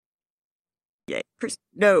Yeah, Chris.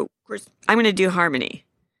 No, Chris. I'm going to do harmony.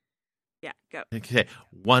 Yeah, go. Okay,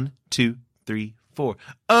 1, 2, 3, 4.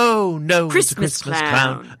 Oh no, it's a Christmas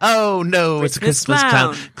clown. Oh no, it's a Christmas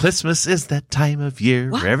clown. Christmas is that time of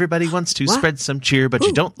year where everybody wants to spread some cheer, but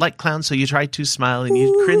you don't like clowns, so you try to smile and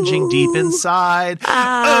you're cringing deep inside.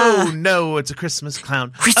 Oh no, it's a Christmas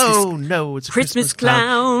clown. Oh no, it's a Christmas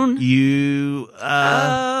clown. You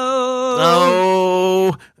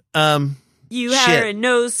You are a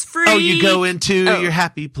nose free. Oh, you go into your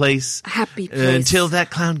happy place. Happy place. Until that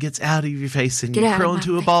clown gets out of your face and you curl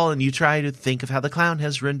into a ball and you try to think of how the clown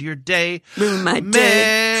has ruined your day. Ruined my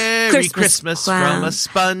day. Merry Christmas from a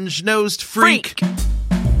sponge-nosed freak.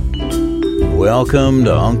 Welcome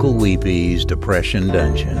to Uncle Weepy's Depression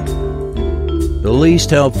Dungeon, the least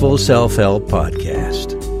helpful self-help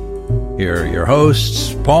podcast. Here are your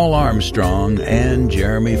hosts, Paul Armstrong and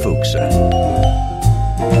Jeremy Fuchsen.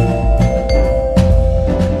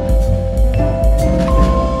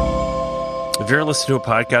 Have you ever listened to a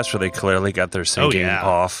podcast where they clearly got their singing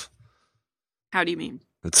off? How do you mean?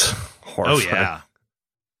 It's horrifying. Oh, yeah.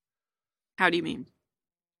 How do you mean?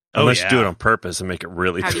 Unless you do it on purpose and make it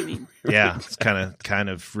really... How do you mean? Yeah, it's kind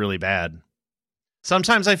of really bad.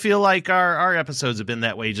 Sometimes I feel like our episodes have been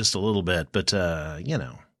that way just a little bit, but, you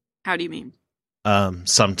know. How do you mean?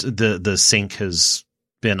 The sync has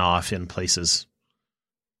been off in places.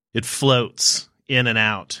 It floats in and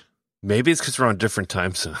out. Maybe it's because we're on different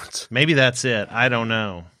time zones. Maybe that's it. I don't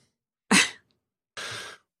know.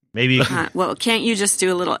 Maybe. Well, can't you just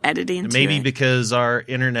do a little editing? Maybe because our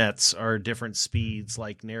internets are different speeds,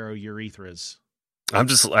 like narrow urethras. I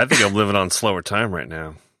think I'm living on slower time right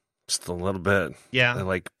now. Just a little bit. Yeah.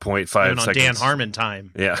 Like 0.5 seconds. On Dan Harmon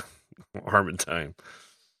time. Yeah. Harmon time.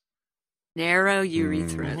 Narrow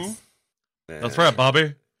urethras. Mm-hmm. That's right,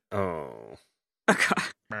 Bobby. Oh. Okay.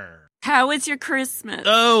 How was your Christmas?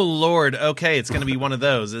 Oh, Lord. Okay, it's going to be one of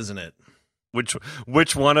those, isn't it? Which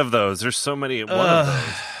one of those? There's so many. One of those.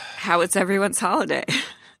 How was everyone's holiday?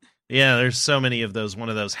 Yeah, there's so many of those. One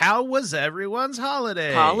of those. How was everyone's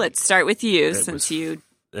holiday? Paul, let's start with you since you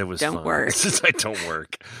don't fun. work. Since I don't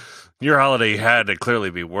work. Your holiday had to clearly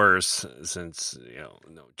be worse since,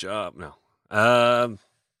 no job. No. It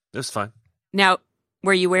was fine. Now,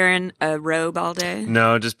 were you wearing a robe all day?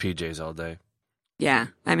 No, just PJs all day. Yeah,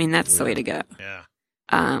 I mean, that's the way to go. Yeah.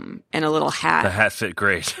 And a little hat. The hat fit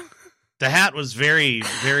great. The hat was very,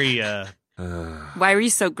 very... Why were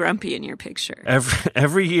you so grumpy in your picture?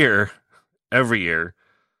 Every year, my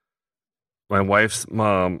wife's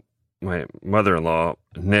mom, my mother-in-law,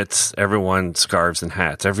 knits everyone scarves and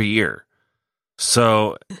hats every year.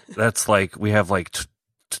 So that's like, we have like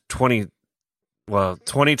 20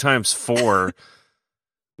 times 4.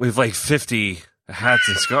 We have like 50 hats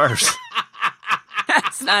and scarves.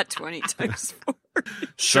 That's not 20 times 4.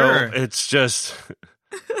 Sure. So it's just,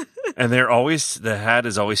 and the hat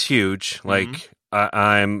is always huge. Like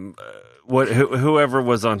whoever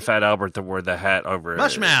was on Fat Albert that wore the hat over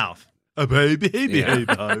Mushmouth. A baby.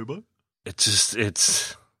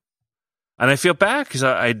 It's, and I feel bad because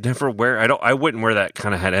I wouldn't wear that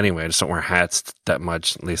kind of hat anyway. I just don't wear hats that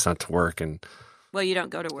much, at least not to work. And well, you don't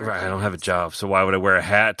go to work. Right, I don't have a job, so why would I wear a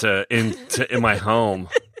hat in my home?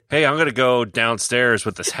 Hey, I'm going to go downstairs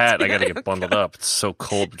with this hat. I got to get bundled up. It's so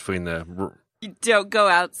cold between the... You don't go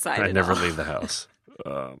outside I never leave the house.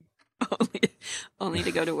 Only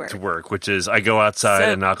to go to work. To work, which is I go outside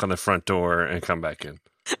and knock on the front door and come back in.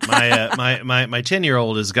 My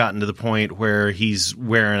 10-year-old has gotten to the point where he's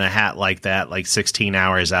wearing a hat like that like 16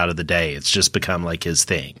 hours out of the day. It's just become like his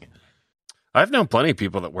thing. I've known plenty of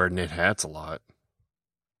people that wear knit hats a lot.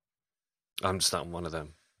 I'm just not one of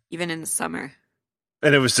them. Even in the summer.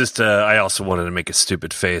 And it was just, I also wanted to make a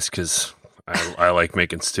stupid face because I like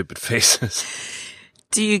making stupid faces.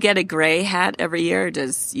 Do you get a gray hat every year, or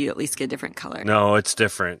does you at least get a different color? No, it's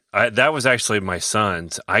different. That was actually my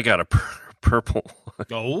son's. I got a purple one.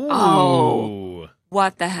 Oh.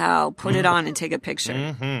 What the hell? Put it on and take a picture.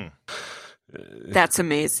 Mm-hmm. That's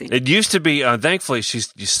amazing. It used to be, thankfully, she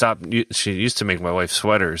used to make my wife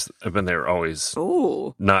sweaters, but they were always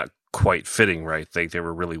not quite fitting right. They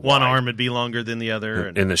were really wide. One arm would be longer than the other.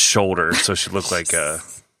 In the shoulder, so she looked like it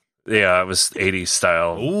was 80s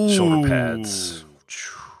style shoulder pads.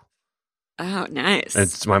 Oh, nice. And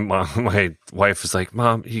my wife was like,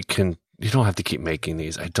 Mom, you don't have to keep making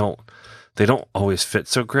these. They don't always fit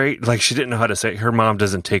so great. Like, she didn't know how to say it. Her mom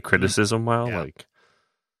doesn't take criticism well. Yeah. Like,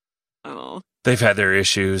 they've had their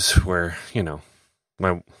issues where,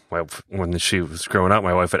 my wife, when she was growing up,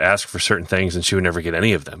 my wife would ask for certain things and she would never get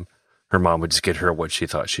any of them. her mom would just get her what she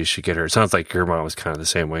thought she should get her. It sounds like your mom was kind of the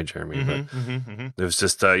same way, Jeremy. But it was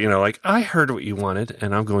just, like, I heard what you wanted,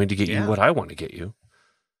 and I'm going to get you what I want to get you.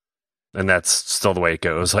 And that's still the way it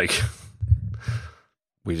goes. Like,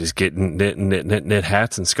 we just get knit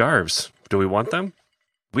hats and scarves. Do we want them?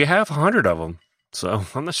 We have 100 of them, so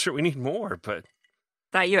I'm not sure we need more, but...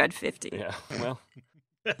 Thought you had 50. Yeah, well...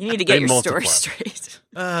 You need to get your story straight.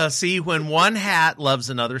 See, when one hat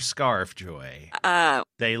loves another scarf, Joy,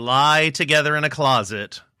 they lie together in a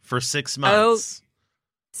closet for 6 months.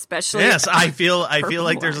 Especially, yes, I feel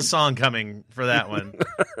like there's a song coming for that one.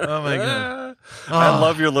 Oh my god, I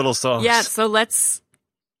love your little songs. Yeah, so let's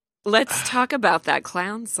talk about that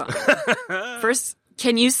clown song first.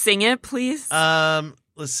 Can you sing it, please? Let's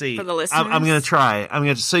see. For the listeners, I'm going to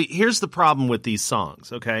try. So here's the problem with these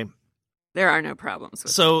songs. Okay. There are no problems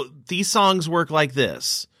with So these songs work like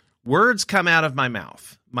this. Words come out of my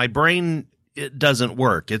mouth. My brain, it doesn't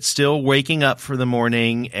work. It's still waking up for the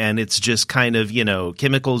morning, and it's just kind of,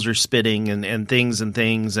 chemicals are spitting and things.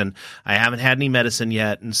 And I haven't had any medicine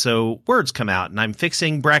yet. And so words come out, and I'm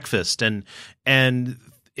fixing breakfast, and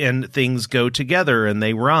things go together and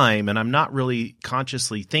they rhyme, and I'm not really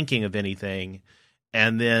consciously thinking of anything.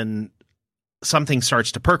 And then something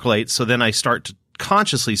starts to percolate. So then I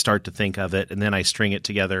consciously start to think of it, and then I string it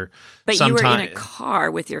together. But you were in a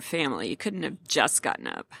car with your family. You couldn't have just gotten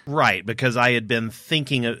up. Right, because I had been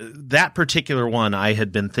thinking of that particular one. I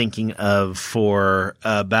had been thinking of for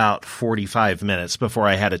about 45 minutes before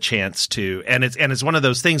I had a chance to. And it's one of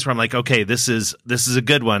those things where I'm like, okay, this is a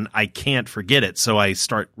good one. I can't forget it. So I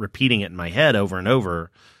start repeating it in my head over and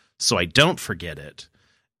over so I don't forget it.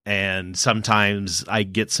 And sometimes I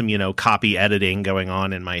get some, copy editing going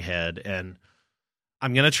on in my head, and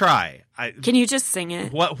I'm gonna try. Can you just sing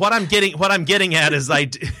it? What I'm getting at is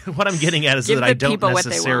that I don't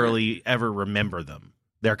necessarily ever remember them.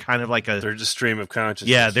 They're kind of like they're just stream of consciousness.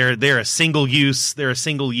 Yeah, they're a single use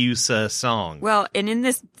song. Well, and in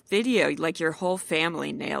this video, like your whole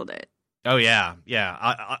family nailed it. Oh yeah.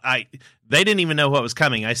 I they didn't even know what was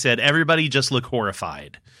coming. I said, everybody just look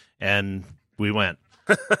horrified, and we went.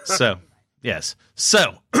 So yes.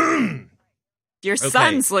 So. Your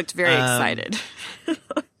sons looked very excited. All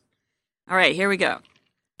right, here we go.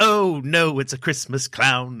 Oh, no, it's a Christmas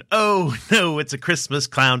clown. Oh, no, it's a Christmas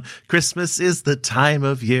clown. Christmas is the time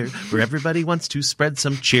of year where everybody wants to spread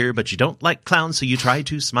some cheer, but you don't like clowns, so you try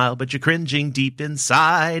to smile, but you're cringing deep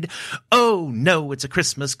inside. Oh, no, it's a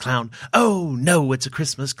Christmas clown. Oh, no, it's a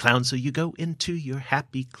Christmas clown. So you go into your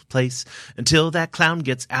happy place until that clown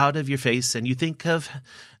gets out of your face, and you think of,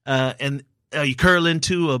 you curl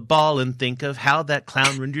into a ball and think of how that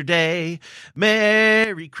clown ruined your day.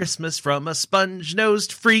 Merry Christmas from a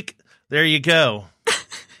sponge-nosed freak. There you go.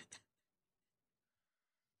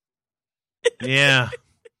 Yeah.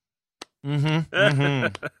 Oh,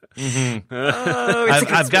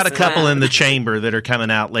 I've got a couple in the chamber that are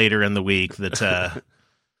coming out later in the week that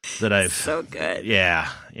I've so good.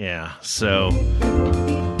 Yeah. So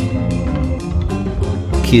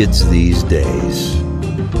kids these days.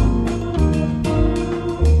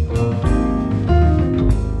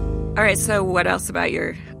 All right, so what else about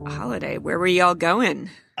your holiday? Where were y'all going?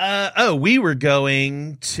 We were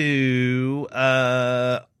going to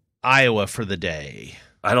Iowa for the day.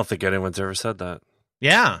 I don't think anyone's ever said that.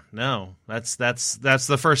 Yeah, no. That's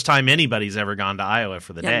the first time anybody's ever gone to Iowa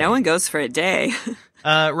for the day. No one goes for a day.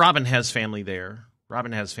 Robin has family there.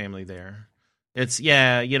 It's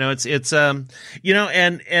it's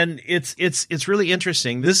really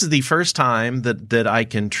interesting. This is the first time that I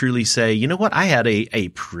can truly say, you know what, I had a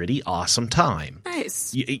pretty awesome time.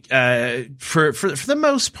 Nice. For the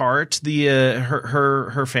most part,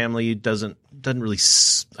 her family doesn't really.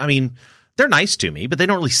 I mean, they're nice to me, but they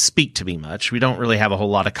don't really speak to me much. We don't really have a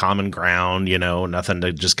whole lot of common ground, nothing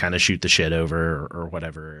to just kind of shoot the shit over or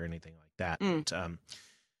whatever or anything like that.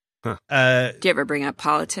 But, do you ever bring up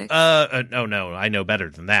politics? No, I know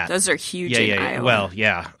better than that. Those are huge in Iowa. Well,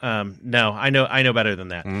 yeah. No, I know better than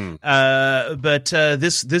that. But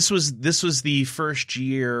this was the first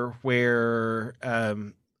year where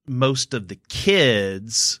most of the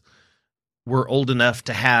kids were old enough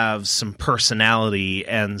to have some personality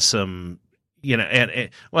and some, or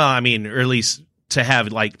at least to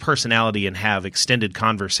have like personality and have extended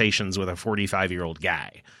conversations with a 45-year-old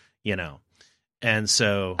guy, And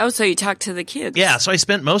so... Oh, so you talked to the kids. Yeah, so I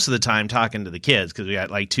spent most of the time talking to the kids because we got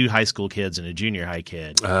like 2 high school kids and a junior high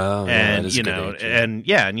kid. Oh, and,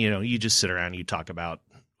 you just sit around and you talk about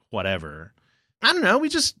whatever. I don't know, we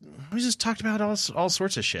just talked about all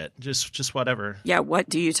sorts of shit. Just whatever. Yeah, what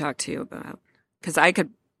do you talk to you about? Because I could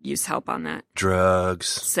use help on that. Drugs.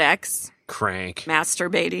 Sex. Crank.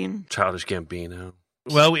 Masturbating. Childish Gambino.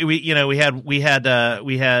 Well, we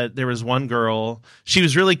there was one girl. She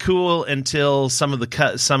was really cool until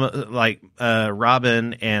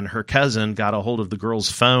Robin and her cousin got a hold of the girl's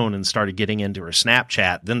phone and started getting into her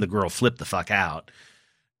Snapchat. Then the girl flipped the fuck out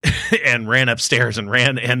and ran upstairs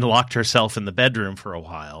and locked herself in the bedroom for a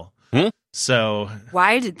while. So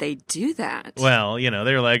why did they do that? Well, they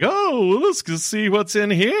were like, oh, let's go see what's in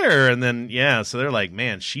here. And then, so they're like,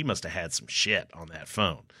 man, she must have had some shit on that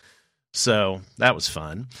phone. So that was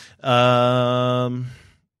fun. I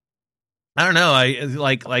don't know.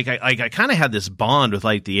 I kind of had this bond with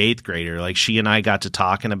like the 8th grader. Like she and I got to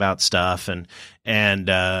talking about stuff and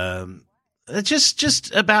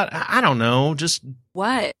just about, I don't know, just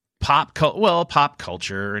what? Pop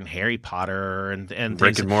culture and Harry Potter and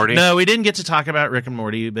Rick and Morty. No, we didn't get to talk about Rick and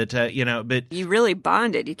Morty, but you really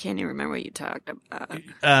bonded. You can't even remember what you talked about.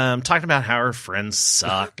 Talking about how her friends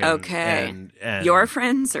suck. And, okay, and your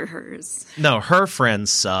friends or hers? No, her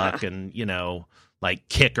friends suck, and like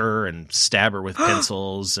kick her and stab her with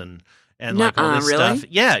pencils and like all this really? stuff.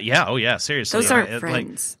 Yeah. Oh yeah, seriously. Those aren't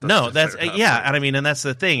friends. Like, no, that's yeah. And I mean, and that's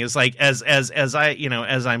the thing. Is like as I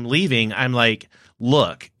as I'm leaving, I'm like,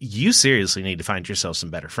 look, you seriously need to find yourself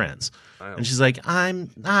some better friends. And she's like,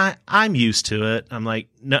 I'm used to it. I'm like,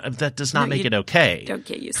 no, that does not make it okay. Don't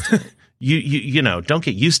get used to it. you don't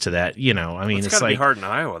get used to that. I mean, it's it's gotta like be hard in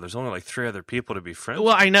Iowa. There's only like 3 other people to be friends.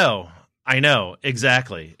 Well, I know.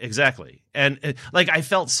 Exactly. And like, I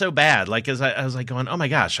felt so bad. Like, as I was like going, oh my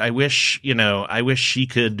gosh, I wish she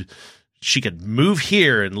could move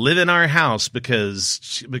here and live in our house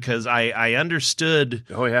because I understood.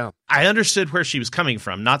 Oh yeah. I understood where she was coming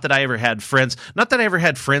from. Not that I ever had friends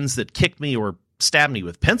that kicked me or stabbed me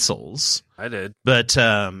with pencils. I did. But,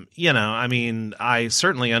 I mean, I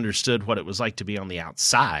certainly understood what it was like to be on the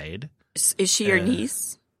outside. Is she your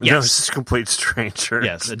niece? Yes. No, it's just a complete stranger.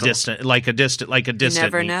 Yes. A distant. You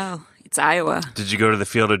never know. It's Iowa. Did you go to the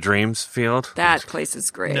Field of Dreams field? That place is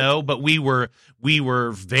great. No, but we were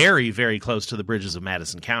very, very close to the bridges of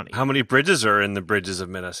Madison County. How many bridges are in the bridges of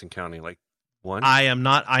Madison County? Like one? I am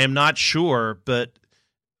not sure, but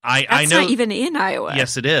I know. That's not even in Iowa.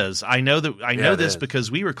 Yes, it is. I know this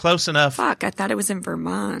because we were close enough. Fuck, I thought it was in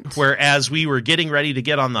Vermont. Whereas we were getting ready to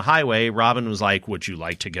get on the highway, Robin was like, would you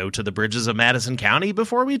like to go to the bridges of Madison County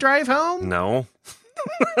before we drive home? No.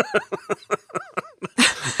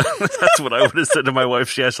 That's what I would have said to my wife.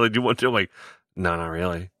 She asked, like, do you want to? I'm like, no, not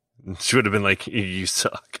really. She would have been like, you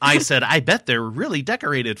suck. I said, I bet they're really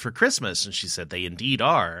decorated for Christmas. And she said, they indeed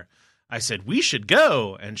are. I said, we should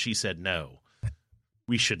go. And she said, no,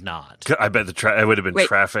 we should not. I bet it would have been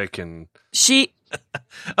traffic and...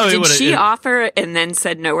 Did she offer and then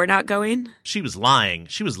said, no, we're not going? She was lying.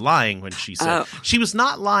 She was lying when she said... She was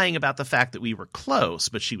not lying about the fact that we were close,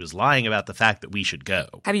 but she was lying about the fact that we should go.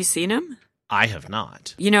 Have you seen him? I have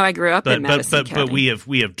not. I grew up in Madison County. But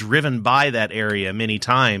we have driven by that area many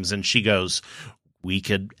times, and she goes, we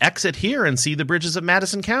could exit here and see the bridges of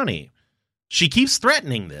Madison County. She keeps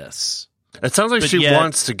threatening this. It sounds like she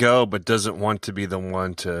wants to go, but doesn't want to be the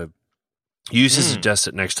one to... You used to suggest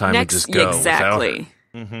it next time and just go. Exactly.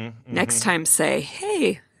 Next time say,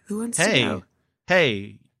 hey, who wants to go?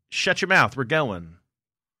 Hey, shut your mouth. We're going.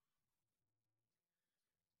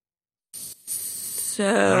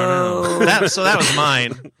 So that was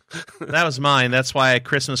mine. That was mine. That's why I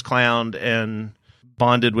Christmas clowned and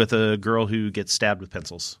bonded with a girl who gets stabbed with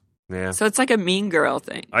pencils. Yeah. So it's like a mean girl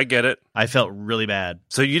thing. I get it. I felt really bad.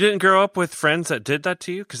 So you didn't grow up with friends that did that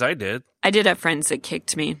to you? Because I did. I did have friends that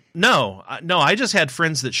kicked me. No, I just had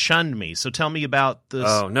friends that shunned me. So tell me about this.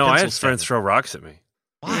 Oh, no, I had friends throw rocks at me.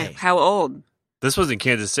 Why? How old? This was in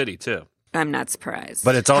Kansas City, too. I'm not surprised.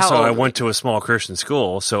 But it's also, I went to a small Christian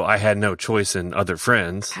school, so I had no choice in other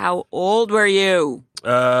friends. How old were you?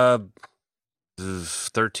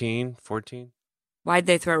 13, 14. Why'd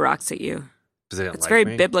they throw rocks at you? It's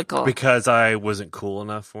very biblical. Because I wasn't cool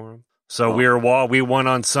enough for them. So we went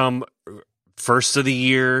on some first of the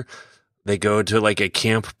year. They go to like a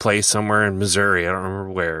camp place somewhere in Missouri. I don't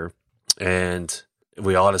remember where. And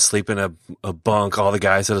we all had to sleep in a bunk. All the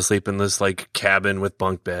guys had to sleep in this like cabin with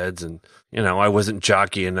bunk beds. And, I wasn't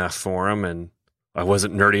jockey enough for them. And I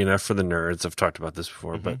wasn't nerdy enough for the nerds. I've talked about this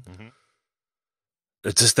before, but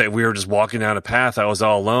it's just that we were just walking down a path. I was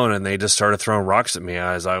all alone, and they just started throwing rocks at me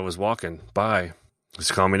as I was walking by.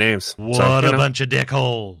 Just call me names. What a bunch of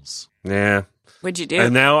dickholes. Yeah. What'd you do?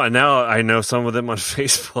 And now I know some of them on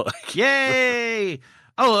Facebook. Yay!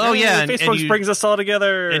 Oh yeah. Facebook brings us all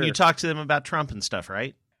together. And you talk to them about Trump and stuff,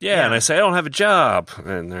 right? Yeah, and I say, I don't have a job.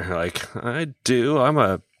 And they're like, I do. I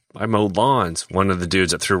mow lawns. One of the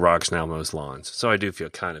dudes that threw rocks now mows lawns. So I do feel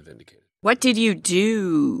kind of vindicated. What did you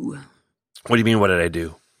do? What do you mean, what did I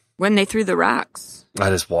do? When they threw the rocks? I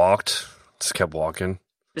just walked. Just kept walking.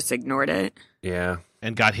 Just ignored it? Yeah.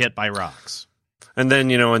 And got hit by rocks. And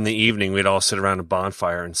then, in the evening, we'd all sit around a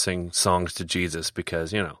bonfire and sing songs to Jesus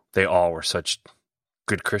because, they all were such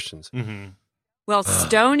good Christians. Mm-hmm. Well,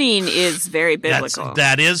 stoning is very biblical.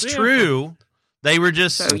 That is true. They were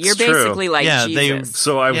just... So you're basically like Jesus.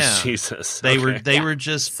 So I was Jesus. They were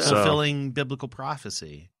just fulfilling biblical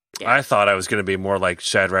prophecy. Yeah. I thought I was going to be more like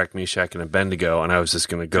Shadrach, Meshach, and Abednego, and I was just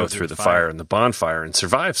going to go through the fire and the bonfire and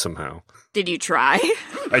survive somehow. Did you try?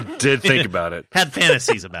 I did think about it. Had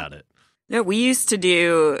fantasies about it. No, we used to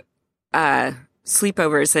do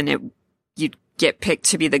sleepovers, and you'd get picked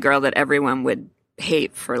to be the girl that everyone would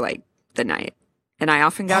hate for like the night. And I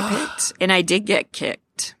often got picked, and I did get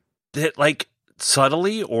kicked. Like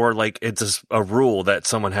subtly, or like it's just a rule that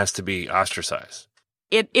someone has to be ostracized?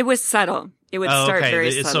 It was subtle. It would start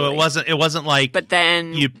very subtly. So it wasn't like. But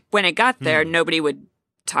then when it got there, nobody would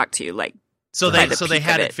talk to you. Like so they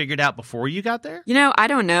had it figured out before you got there. I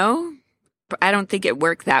don't know. But I don't think it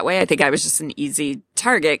worked that way. I think I was just an easy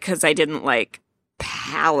target because I didn't like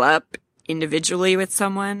pal up individually with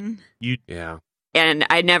someone. Yeah. And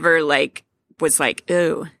I never was like,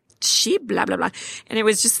 ooh, she blah blah blah. And it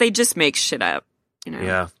was just they just make shit up.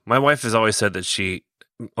 Yeah. My wife has always said that she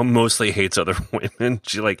mostly hates other women.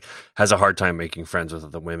 She has a hard time making friends with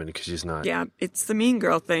other women because she's not. Yeah, it's the mean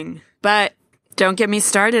girl thing. But don't get me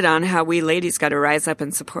started on how we ladies got to rise up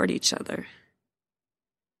and support each other.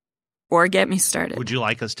 Or get me started. Would you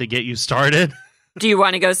like us to get you started? Do you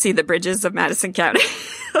want to go see the bridges of Madison County?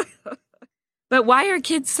 But why are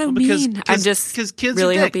kids so mean? I'm just kids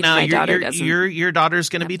really are hoping my daughter doesn't. Your daughter's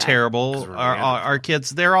going to be terrible. Our kids,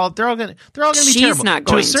 they're all going to be terrible. She's not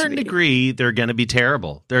going to a certain degree. They're going to be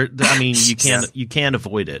terrible. You can't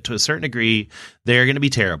avoid it. To a certain degree, they're going to be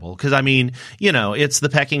terrible because it's the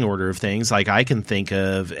pecking order of things. Like I can think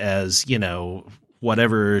of as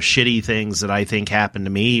whatever shitty things that I think happened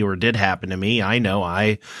to me or did happen to me. I know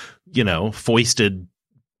I foisted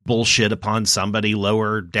bullshit upon somebody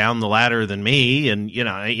lower down the ladder than me, and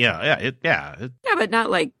but not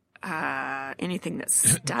like anything that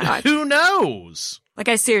stuck. Who knows? Like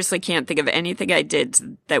I seriously can't think of anything I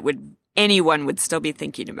did that anyone would still be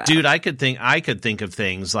thinking about. Dude, I could think of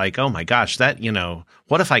things like, oh my gosh, that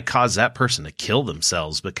what if I caused that person to kill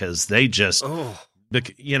themselves because they just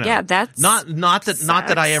yeah, that's not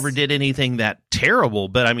that I ever did anything that terrible,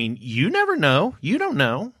 but you never know. You don't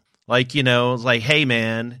know. Like, hey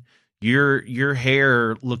man, your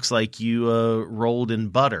hair looks like you rolled in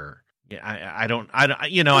butter. Yeah, I don't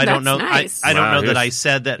know. Nice. I don't know that I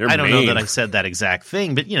said that. I don't mean. know that I said that exact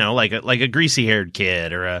thing, but like a greasy haired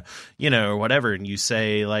kid or or whatever. And you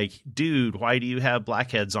say like, dude, why do you have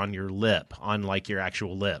blackheads on your lip, on like your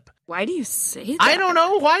actual lip? Why do you say that? I don't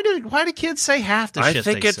know. Why do kids say half the shit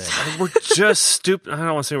they say? We're just stupid. I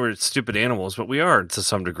don't want to say we're stupid animals, but we are to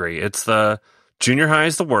some degree. It's the junior high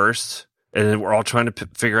is the worst, and then we're all trying to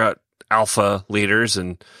figure out alpha leaders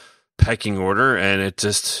and pecking order, and it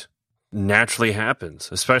just naturally happens,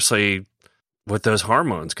 especially with those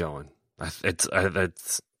hormones going. And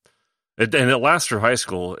it lasts through high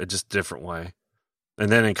school, it's just a different way. And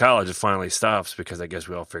then in college, it finally stops because I guess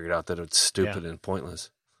we all figured out that it's stupid and pointless.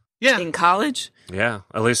 Yeah. In college? Yeah.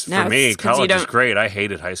 At least for me, college is great. I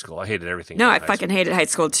hated high school. I hated everything. No, I fucking hated high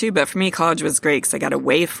school too. But for me, college was great because I got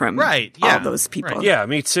away from all those people. Right. Yeah,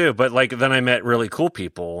 me too. But then I met really cool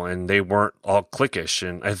people and they weren't all cliquish.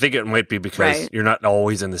 And I think it might be because you're not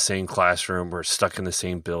always in the same classroom or stuck in the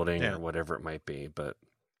same building or whatever it might be.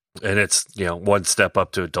 And it's one step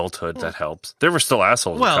up to adulthood that helps. There were still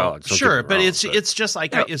assholes in college. Sure, but it's just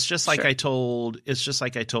like I told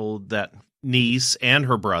that niece and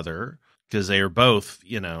her brother, because they are both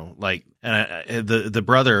the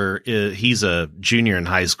brother he's a junior in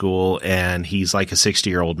high school and he's like a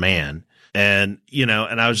 60-year-old man, and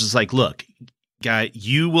and I was just like, look, guy,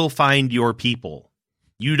 you will find your people.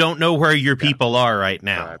 You don't know where your people are right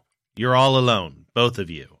now. Right. You're all alone, both of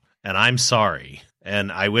you, and I'm sorry.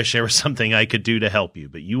 And I wish there was something I could do to help you,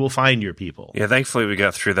 but you will find your people. Yeah, thankfully we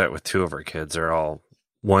got through that with two of our kids. They're all,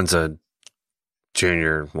 one's a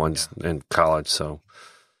junior, one's in college, so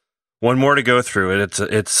one more to go through it.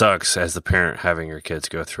 It sucks as the parent having your kids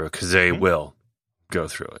go through it because they will go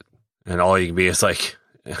through it. And all you can be is like,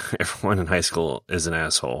 everyone in high school is an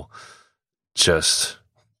asshole. Just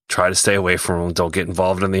try to stay away from them. Don't get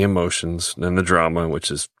involved in the emotions and the drama,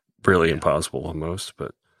 which is really impossible with most,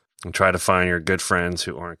 but and try to find your good friends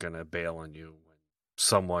who aren't going to bail on you when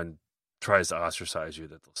someone tries to ostracize you,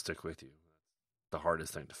 that they'll stick with you. The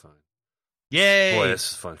hardest thing to find. Yay! Boy,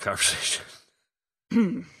 this is a fun conversation.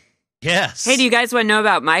 Yes. Hey, do you guys want to know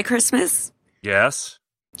about my Christmas? Yes.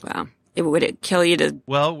 Well, would it kill you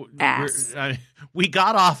to ask? We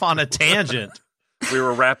got off on a tangent. We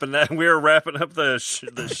were wrapping up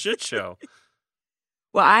the shit show.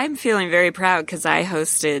 Well, I'm feeling very proud because I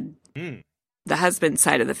hosted the husband's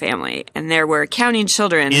side of the family, and there were, counting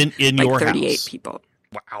children, in like your 38 house. people.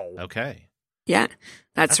 Wow. Okay. Yeah,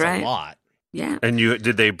 that's right. A lot. Yeah. And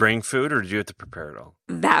did they bring food, or did you have to prepare it all?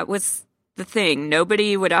 That was the thing.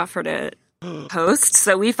 Nobody would offer to host,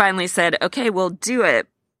 so we finally said, okay, we'll do it,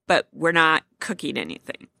 but we're not cooking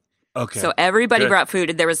anything. Okay. So everybody Good. brought food,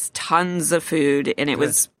 and there was tons of food, and it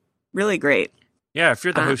was really great. Yeah, if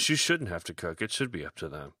you're the host, you shouldn't have to cook. It should be up to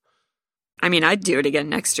them. I mean, I'd do it again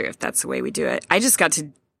next year if that's the way we do it. I just got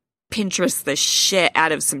to Pinterest the shit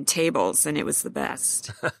out of some tables, and it was the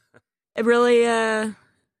best. It really, it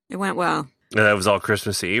went well. And that was all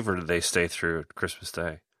Christmas Eve, or did they stay through Christmas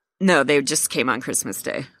Day? No, they just came on Christmas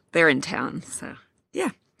Day. They're in town, so yeah.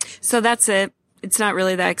 So that's it. It's not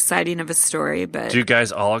really that exciting of a story, but... Do you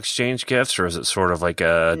guys all exchange gifts, or is it sort of like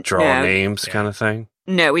a draw names kind of thing?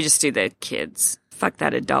 No, we just do the kids. Fuck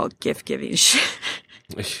that adult gift-giving shit.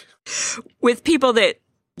 With people that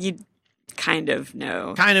you kind of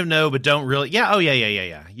know. Kind of know, but don't really... Yeah,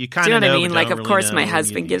 yeah. You kind do you of know know, what I mean? but Like, don't of really course, know. my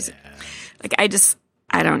husband gives it. Like, I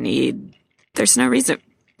don't need... There's no reason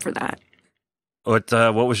for that. What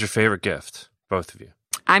was your favorite gift, both of you?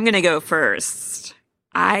 I'm going to go first.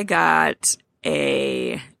 I got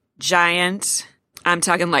a giant, I'm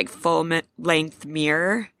talking like full-length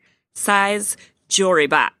mirror size jewelry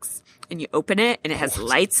box. And you open it, and it has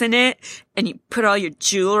lights in it, and you put all your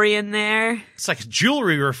jewelry in there. It's like a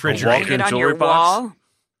jewelry A refrigerator. walk-in It on jewelry your box? wall.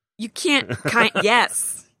 You can't,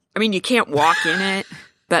 yes. I mean, you can't walk in it,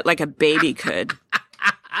 but like a baby could.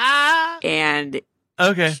 And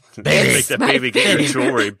Okay. Make that baby get your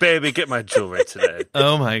jewelry. Baby, get my jewelry today.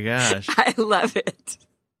 Oh my gosh. I love it.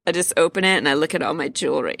 I just open it and I look at all my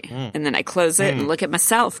jewelry. And then I close it and look at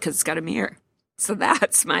myself because it's got a mirror. So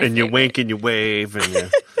that's my And you favorite. wink and you wave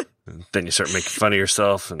and and then you start making fun of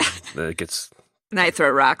yourself and then it gets... And I throw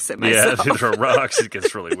rocks at myself. Yeah, you throw rocks. It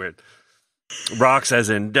gets really weird. Rocks as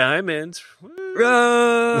in diamonds.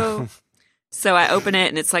 Whoa. So I open it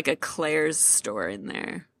and it's like a Claire's store in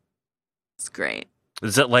there. It's great.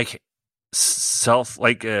 Is it like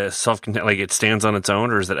self-contained, like it stands on its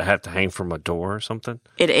own, or does it have to hang from a door or something?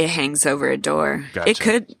 It hangs over a door. Gotcha. It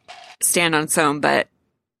could stand on its own, but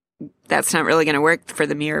that's not really going to work for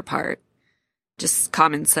the mirror part. Just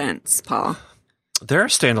common sense, Paul. There are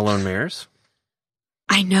standalone mirrors.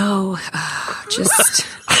 I know. Just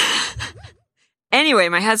anyway,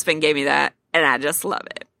 my husband gave me that, and I just love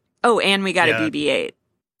it. Oh, and we got a BB-8.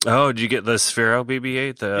 Oh, did you get the Sphero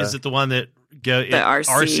BB-8? Is it the one that The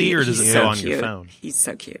RC, or does it he's go so on cute. your phone? He's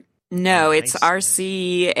so cute. No, it's Nice.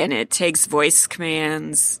 RC, and it takes voice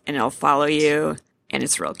commands, and it'll follow you, and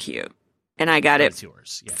it's real cute. And I got It's it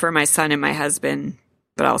yours. Yeah. for my son and my husband,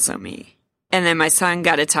 but also me. And then my son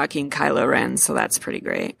got a talking Kylo Ren, so that's pretty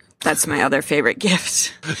great. That's my other favorite gift.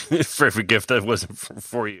 Favorite gift that wasn't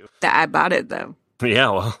for you. That I bought it though. Yeah,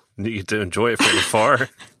 well, you get to enjoy it from afar.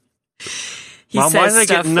 He Mom, why says did I get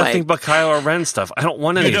stuff nothing like, but Kylo Ren stuff? I don't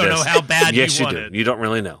want any You don't of this. know how bad yes, you you want do. it. You don't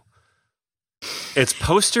really know. It's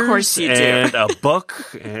posters course you do. and a book,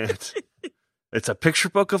 and it's a picture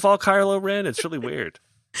book of all Kylo Ren. It's really weird.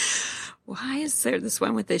 Why is there this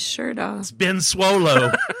one with his shirt off? It's Ben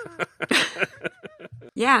Swolo.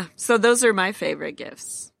 Yeah, so those are my favorite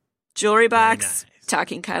gifts. Jewelry box, nice.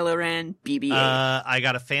 talking Kylo Ren, BB-8. I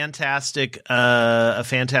got a fantastic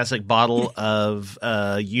bottle of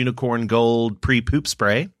unicorn gold pre-poop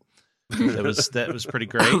spray. That was pretty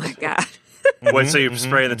great. Oh my God. What? So you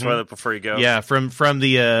spray the toilet before you go? Yeah, from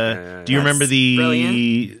the. Do you remember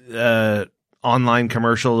the online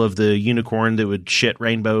commercial of the unicorn that would shit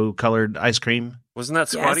rainbow colored ice cream? Wasn't that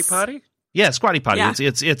Squatty Yes. Potty? Yeah, Squatty Potty. Yeah.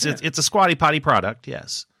 It's a Squatty Potty product.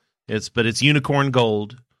 Yes, it's unicorn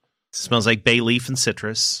gold. Smells like bay leaf and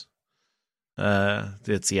citrus.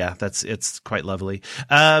 It's quite lovely.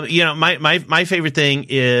 My favorite thing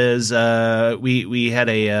is we had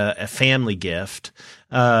a family gift.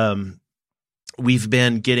 We've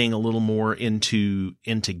been getting a little more into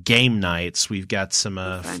game nights. We've got some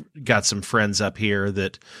friends up here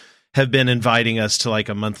that have been inviting us to like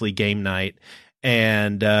a monthly game night.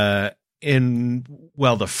 And the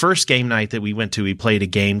first game night that we went to, we played a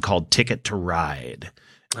game called Ticket to Ride.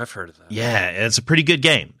 I've heard of that. Yeah, it's a pretty good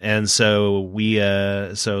game, and so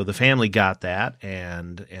so the family got that,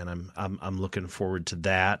 and I'm looking forward to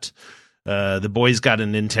that. The boys got a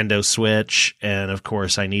Nintendo Switch, and of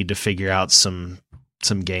course, I need to figure out some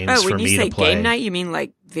games for me to play. When you say game night, you mean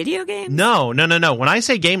like video games? No. When I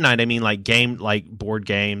say game night, I mean like board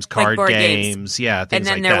games, card games. Yeah, things like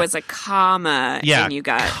that. And then there was a comma, and you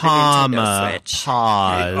got a Nintendo Switch.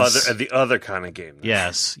 Pause. The other kind of game.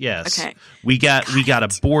 Yes. Okay. We got a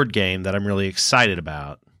board game that I'm really excited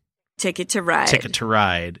about. Ticket to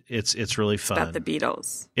Ride. It's really fun. It's about the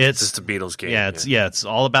Beatles. It's just a Beatles game. Yeah, it's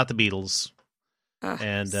all about the Beatles.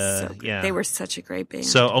 And they were such a great band.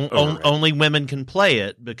 So only women can play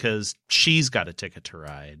it because she's got a ticket to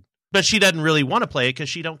ride, but she doesn't really want to play it because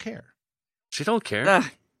she don't care. She don't care.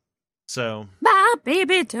 So my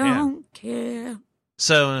baby don't care.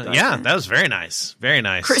 So that was very nice. Very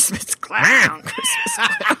nice. Christmas clown.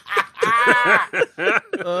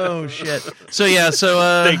 Oh shit. So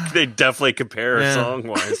they definitely compare song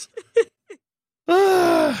wise.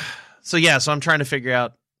 So I'm trying to figure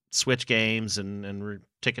out Switch games and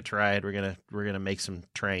Ticket to Ride. We're gonna make some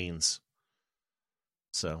trains.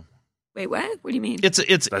 So wait, what? What do you mean? It's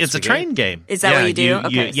a train game. Is that what you do?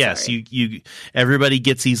 Okay, yes, you everybody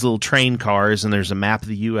gets these little train cars, and there's a map of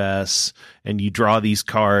the U.S. and you draw these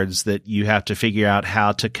cards that you have to figure out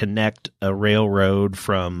how to connect a railroad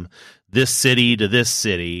from this city to this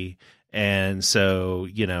city. And so,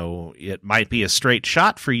 it might be a straight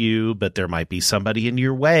shot for you, but there might be somebody in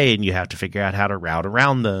your way, and you have to figure out how to route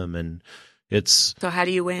around them. And so how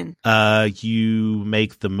do you win? You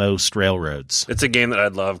make the most railroads. It's a game that I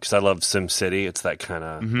love because I love SimCity. It's that kind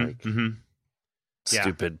of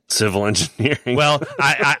stupid civil engineering. Well,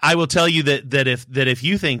 I will tell you that if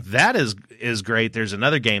you think that is great, there's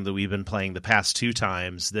another game that we've been playing the past 2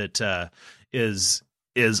 times that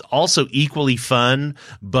is also equally fun,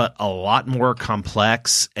 but a lot more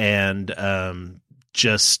complex and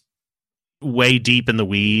just way deep in the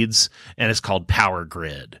weeds, and it's called Power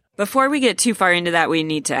Grid. Before we get too far into that, we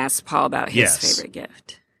need to ask Paul about his favorite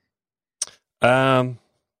gift. I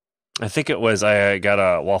think it was I got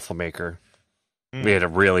a waffle maker. We had a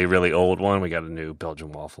really, really old one. We got a new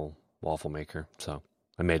Belgian waffle maker. So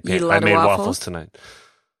I made waffles tonight.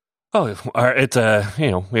 Oh, it's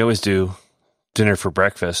we always do dinner for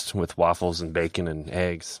breakfast with waffles and bacon and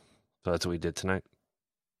eggs. So that's what we did tonight.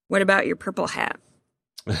 What about your purple hat?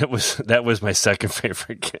 That was my second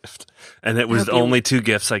favorite gift. And it was the only 2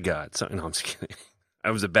 gifts I got. So no, I'm just kidding.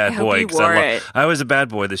 I was a bad boy. I was a bad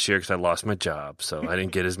boy this year because I lost my job. So I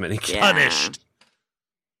didn't get as many gifts. Punished.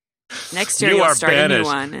 Next year you'll start banished.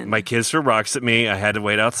 A new one. My kids threw rocks at me. I had to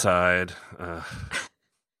wait outside.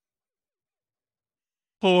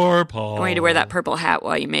 Poor Paul. I want you to wear that purple hat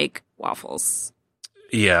while you make waffles.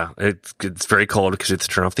 Yeah, it's very cold because it's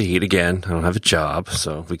turn off the heat again. I don't have a job,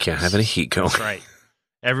 so we can't have any heat going. That's right.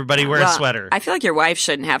 Everybody wear a sweater. I feel like your wife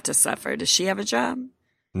shouldn't have to suffer. Does she have a job?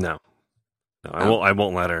 No, I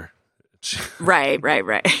won't let her. Right.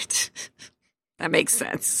 That makes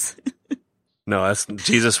sense. No,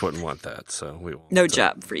 Jesus wouldn't want that, so we won't. No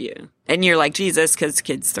job for you. And you're like Jesus because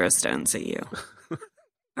kids throw stones at you.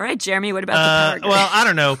 All right, Jeremy, what about the Power Grid? Well, I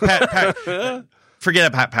don't know. Forget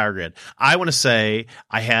about Power Grid. I want to say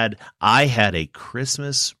I had a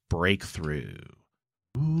Christmas breakthrough.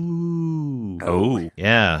 Ooh. Oh.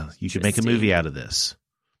 Yeah, you could make a movie out of this.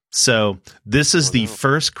 So this is the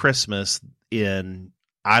first Christmas in,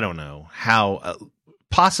 I don't know how,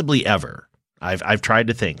 possibly ever. I've tried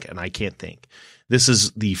to think, and I can't think. This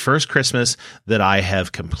is the first Christmas that I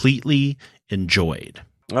have completely enjoyed.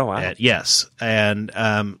 Oh, wow. Yes. And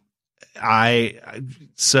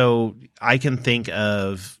so I can think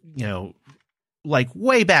of, like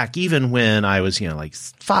way back, even when I was, like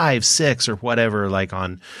 5, 6 or whatever, like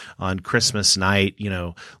on Christmas night,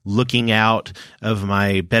 looking out of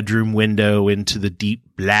my bedroom window into the deep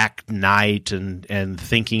black night and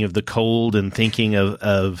thinking of the cold and thinking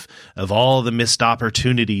of all the missed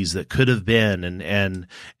opportunities that could have been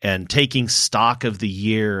and taking stock of the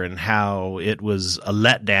year and how it was a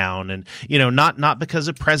letdown and, not because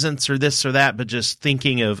of presents or this or that, but just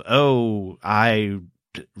thinking of, I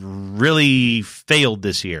really failed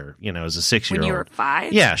this year, as a 6-year-old. When you were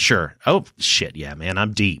 5? Yeah, sure. Oh, shit. Yeah, man,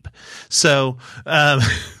 I'm deep. So, yeah.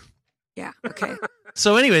 Okay.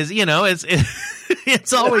 So anyways,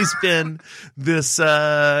 it's always been this,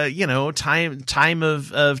 time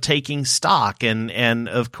of taking stock and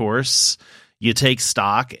of course you take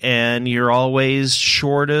stock and you're always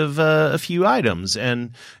short of a few items.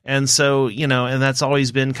 And so, and that's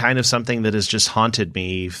always been kind of something that has just haunted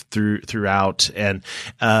me throughout. And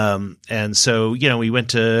so, we went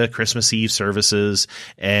to Christmas Eve services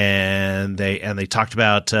and they talked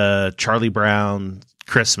about, Charlie Brown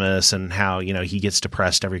Christmas and how, he gets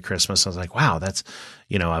depressed every Christmas. I was like, wow, that's,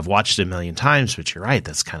 I've watched it a million times, but you're right.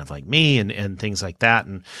 That's kind of like me and things like that.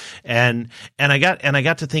 And I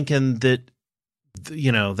got to thinking that,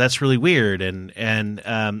 that's really weird.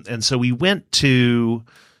 And so we went to,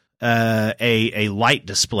 a light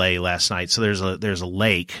display last night. So there's a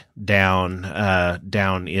lake down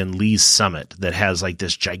in Lee's Summit that has like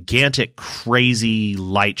this gigantic, crazy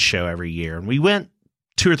light show every year. And we went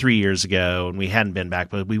 2 or 3 years ago and we hadn't been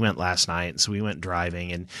back, but we went last night. And so we went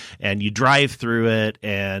driving and you drive through it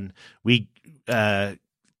and we,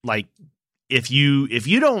 like if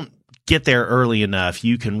you don't get there early enough,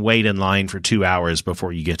 you can wait in line for 2 hours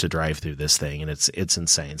before you get to drive through this thing, and it's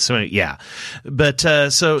insane. So yeah, but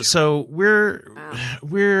so we're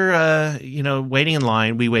waiting in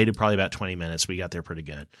line. We waited probably about 20 minutes. We got there pretty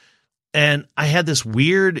good, and I had this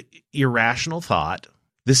weird irrational thought.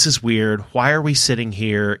 This is weird. Why are we sitting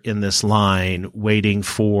here in this line waiting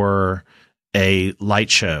for a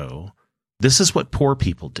light show? This is what poor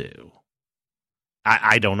people do.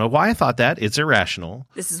 I don't know why I thought that. It's irrational.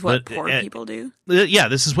 This is what poor people do? Yeah,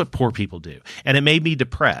 this is what poor people do. And it made me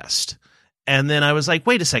depressed. And then I was like,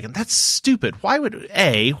 wait a second, that's stupid. Why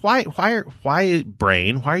brain,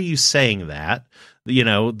 why are you saying that?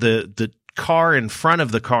 The car in front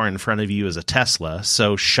of the car in front of you is a Tesla,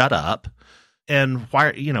 so shut up. And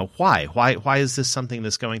why is this something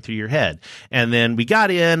that's going through your head? And then we got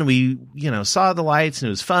in, we, saw the lights and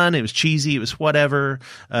it was fun. It was cheesy. It was whatever.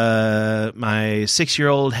 My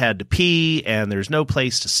 6-year-old had to pee and there's no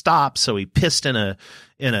place to stop. So he pissed in a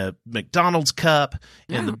McDonald's cup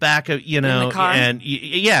in the back of, in the car? And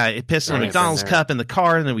it pissed in a McDonald's cup in the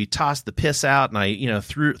car. And then we tossed the piss out and I,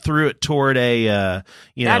 threw it toward a,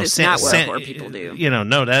 that is not what poor people do.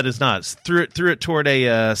 No, that is not. Threw it toward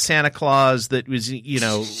a Santa Claus that was,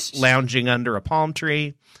 lounging under a palm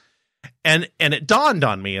tree. And it dawned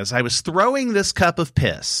on me as I was throwing this cup of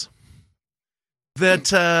piss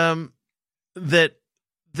that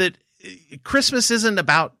Christmas isn't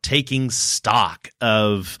about taking stock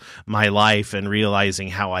of my life and realizing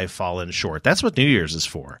how I've fallen short. That's what New Year's is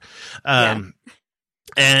for. And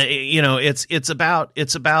it's about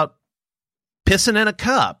pissing in a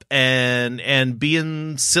cup and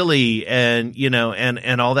being silly and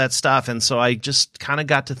all that stuff. And so I just kind of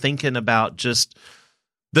got to thinking about just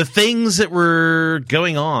the things that were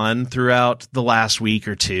going on throughout the last week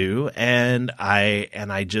or two. And I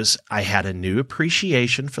had a new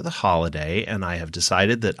appreciation for the holiday, and I have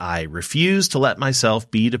decided that I refuse to let myself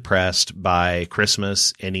be depressed by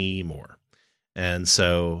Christmas anymore. And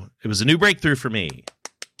so it was a new breakthrough for me.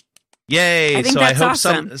 Yay. I think that's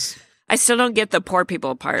awesome. I still don't get the poor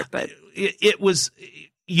people part, but it was,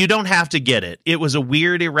 you don't have to get it. It was a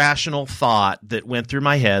weird, irrational thought that went through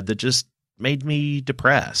my head that just made me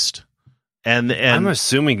depressed. And I'm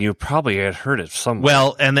assuming you probably had heard it somewhere.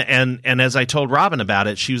 Well, and as I told Robin about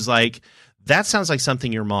it, she was like, that sounds like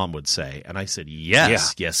something your mom would say. And I said,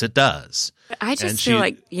 yes, it does. I just feel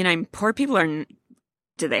like, poor people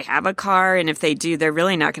do they have a car? And if they do, they're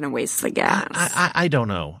really not going to waste the gas. I don't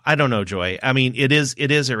know. I don't know, Joy. I mean, it is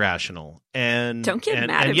irrational. And don't get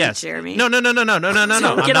mad at me, Jeremy. No. Don't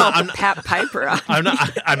get all Pat Piper on.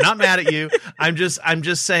 I'm not mad at you. I'm just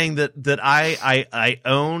saying that I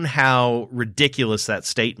own how ridiculous that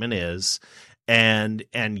statement is. And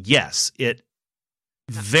yes, it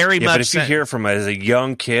very much. But if you hear from as a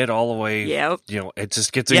young kid all the way, it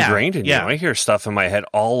just gets ingrained in you. I hear stuff in my head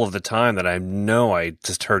all of the time that I know I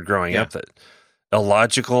just heard growing up that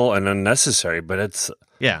illogical and unnecessary, but it's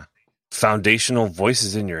foundational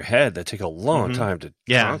voices in your head that take a long time to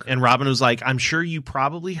conquer. And Robin was like, I'm sure you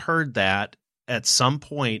probably heard that at some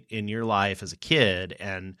point in your life as a kid,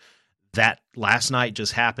 and that last night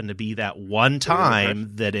just happened to be that one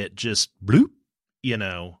time that it just bloop,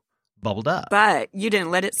 bubbled up. But you didn't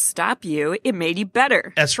let it stop you. It made you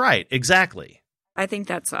better. That's right. Exactly. I think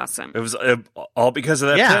that's awesome. It was all because of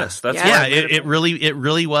that piss. That's it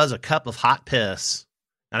really was a cup of hot piss.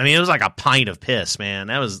 I mean, it was like a pint of piss, man.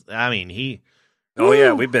 That was, Oh,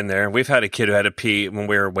 yeah, we've been there. We've had a kid who had to pee when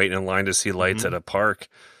we were waiting in line to see lights at a park.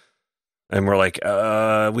 And we're like,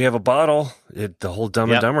 we have a bottle. The whole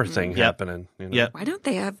Dumb and Dumber thing happening. Why don't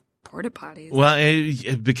they have porta potties?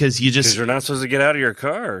 Well, because you're not supposed to get out of your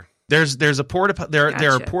car. There's a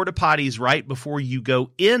there are porta potties right before you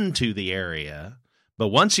go into the area, but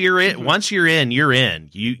once you're in, you're in.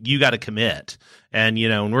 You got to commit, and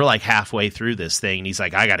and we're like halfway through this thing, and he's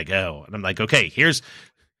like, I got to go, and I'm like, okay,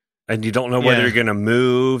 and you don't know whether you're going to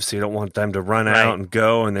move, so you don't want them to run out and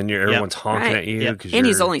go, and then everyone's honking at you. And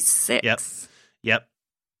he's only 6. Yep.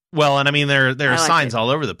 Well, and I mean there are signs all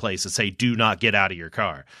over the place that say, "Do not get out of your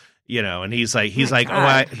car." and he's like,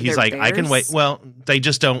 I can wait. Well, they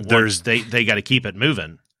just don't. They got to keep it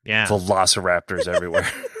moving. Yeah, velociraptors everywhere.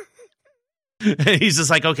 He's just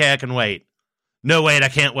like, okay, I can wait. No, wait, I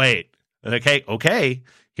can't wait. Okay.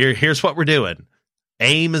 Here's what we're doing.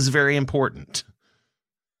 Aim is very important.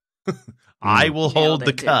 I will hold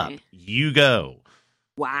the cup. You go.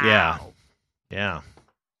 Wow. Yeah.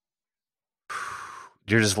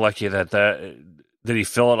 You're just lucky that did he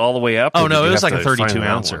fill it all the way up? Oh no, it was like a 32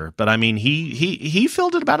 ouncer. But I mean, he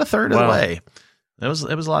filled it about a third of the way. It was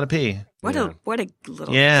a lot of pee. What a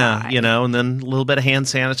little guy. And then a little bit of hand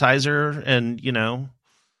sanitizer, and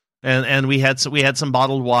and we had some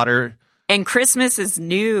bottled water. And Christmas is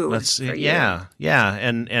new. Yeah.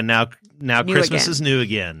 And now Christmas is new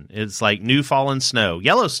again. It's like new fallen snow,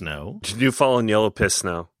 yellow snow, new fallen yellow piss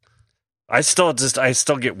snow. I still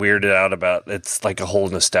get weirded out about it's like a whole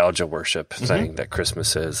nostalgia worship thing that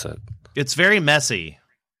Christmas is. It's very messy.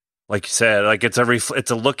 Like you said, like it's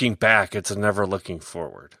a looking back. It's a never looking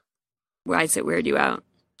forward. Why does it weird you out?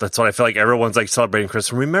 That's what I feel like everyone's like celebrating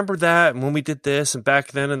Christmas. Remember that? And when we did this, and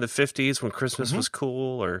back then in the 50s when Christmas was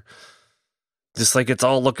cool, or just like it's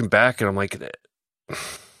all looking back. And I'm like,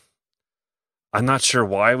 I'm not sure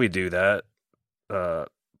why we do that.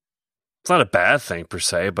 It's not a bad thing per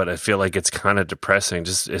se, but I feel like it's kind of depressing,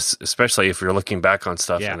 especially if you're looking back on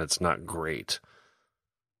stuff and it's not great.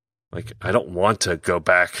 Like, I don't want to go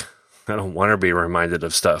back. I don't want to be reminded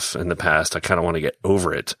of stuff in the past. I kind of want to get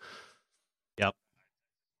over it. Yep.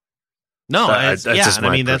 No, that's just my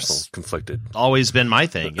personal that's conflicted. Always been my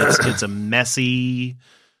thing. It's a messy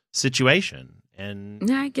situation, and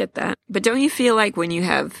I get that. But don't you feel like when you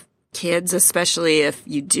have kids, especially if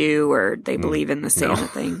you do or they believe in the Santa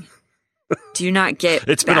thing? Do you not get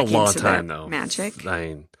it's been a long time though magic?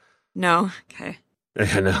 No. Okay.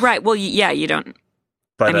 No. Right. Well, you don't.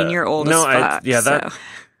 But I mean, you're old as fuck. That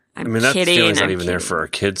feeling's not even there for our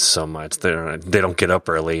kids so much. They don't get up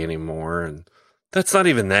early anymore, and that's not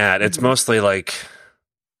even that. It's mostly like,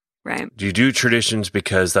 right? You do traditions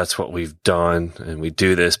because that's what we've done, and we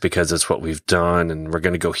do this because it's what we've done, and we're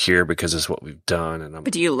going to go here because it's what we've done.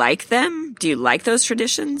 But do you like them? Do you like those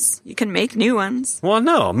traditions? You can make new ones. Well,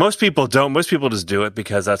 no, most people don't. Most people just do it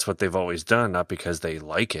because that's what they've always done, not because they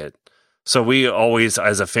like it. So we always,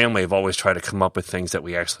 as a family, have always tried to come up with things that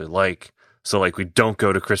we actually like. So like we don't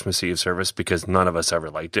go to Christmas Eve service because none of us ever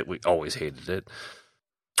liked it. We always hated it.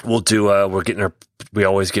 We'll do, we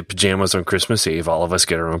always get pajamas on Christmas Eve. All of us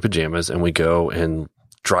get our own pajamas, and we go and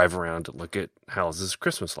drive around and look at houses'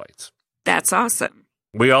 Christmas lights. That's awesome.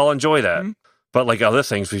 We all enjoy that. Mm-hmm. But like other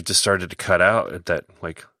things, we've just started to cut out that,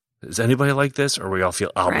 like, is anybody like this? Or we all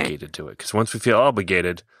feel obligated to it. Because once we feel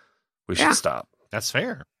obligated, we should stop. That's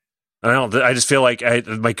fair. I just feel like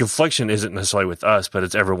my confliction isn't necessarily with us, but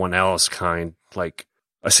it's everyone else kind. Like,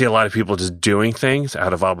 I see a lot of people just doing things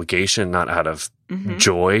out of obligation, not out of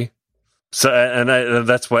joy. So, and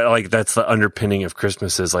that's what, that's the underpinning of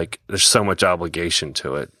Christmas is like, there's so much obligation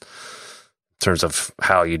to it in terms of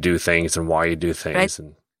how you do things and why you do things.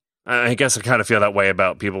 And I guess I kind of feel that way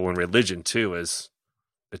about people in religion too, is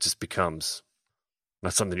it just becomes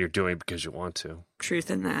not something you're doing because you want to. Truth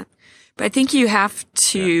in that. But I think you have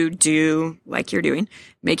to do like you're doing,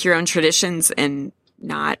 make your own traditions and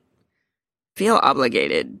not feel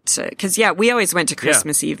obligated to, because we always went to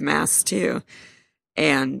Christmas Eve Mass too.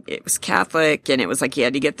 And it was Catholic, and it was like you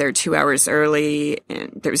had to get there 2 hours early,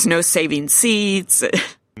 and there was no saving seats.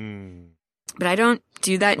 But I don't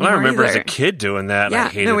do that anymore. I remember either. As a kid doing that. Yeah, I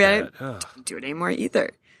hated that. Don't do it anymore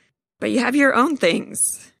either. But you have your own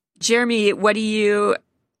things. Jeremy, what do you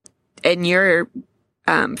and your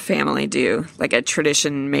family do? Like a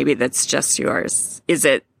tradition maybe that's just yours? Is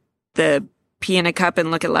it the pee in a cup and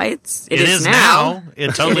look at lights? It is now.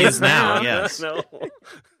 It totally is now, yes. No.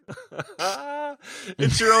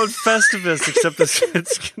 It's your own Festivus, except it's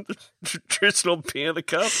traditional pee in the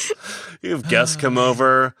cup. You have guests come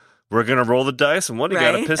over. We're going to roll the dice, and one, you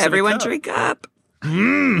got to piss Everyone in the cup. Drink up.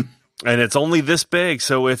 And it's only this big,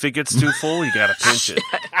 so if it gets too full, you got to pinch it.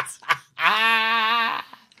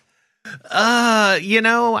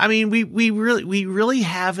 I mean, we really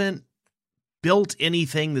haven't built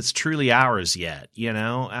anything that's truly ours yet.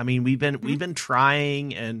 I mean, we've been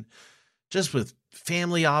trying, and just with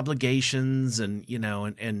family obligations and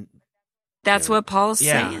that's what Paul's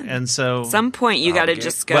saying. And so at some point you got to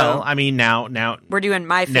just go. Well, I mean, now we're doing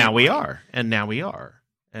my family. Now we are.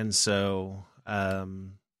 And so, I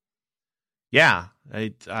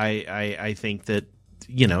think that,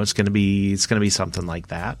 it's going to be something like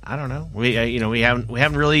that. I don't know. We haven't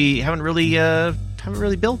really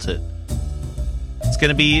built it.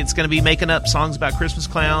 It's gonna be making up songs about Christmas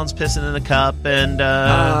clowns pissing in a cup and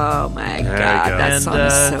oh my God, that song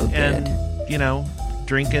is so good. And you know,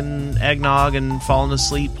 drinking eggnog and falling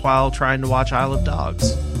asleep while trying to watch Isle of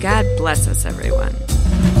Dogs. God bless us, everyone.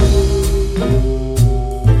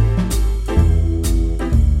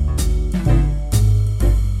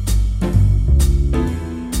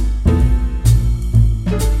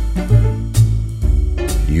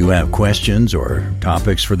 You have questions or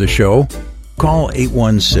topics for the show? Call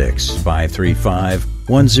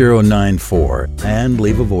 816-535-1094 and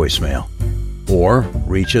leave a voicemail. Or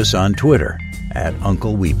reach us on Twitter at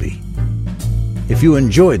Uncle Weepy. If you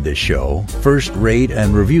enjoyed this show, first rate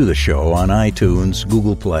and review the show on iTunes,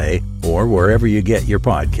 Google Play, or wherever you get your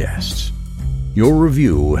podcasts. Your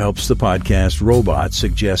review helps the podcast robot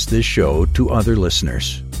suggest this show to other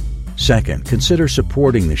listeners. Second, consider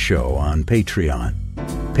supporting the show on Patreon.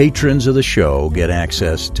 Patrons of the show get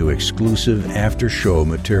access to exclusive after-show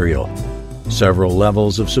material. Several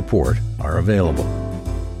levels of support are available.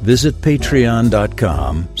 Visit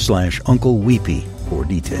patreon.com/Uncle Weepy for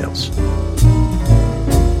details.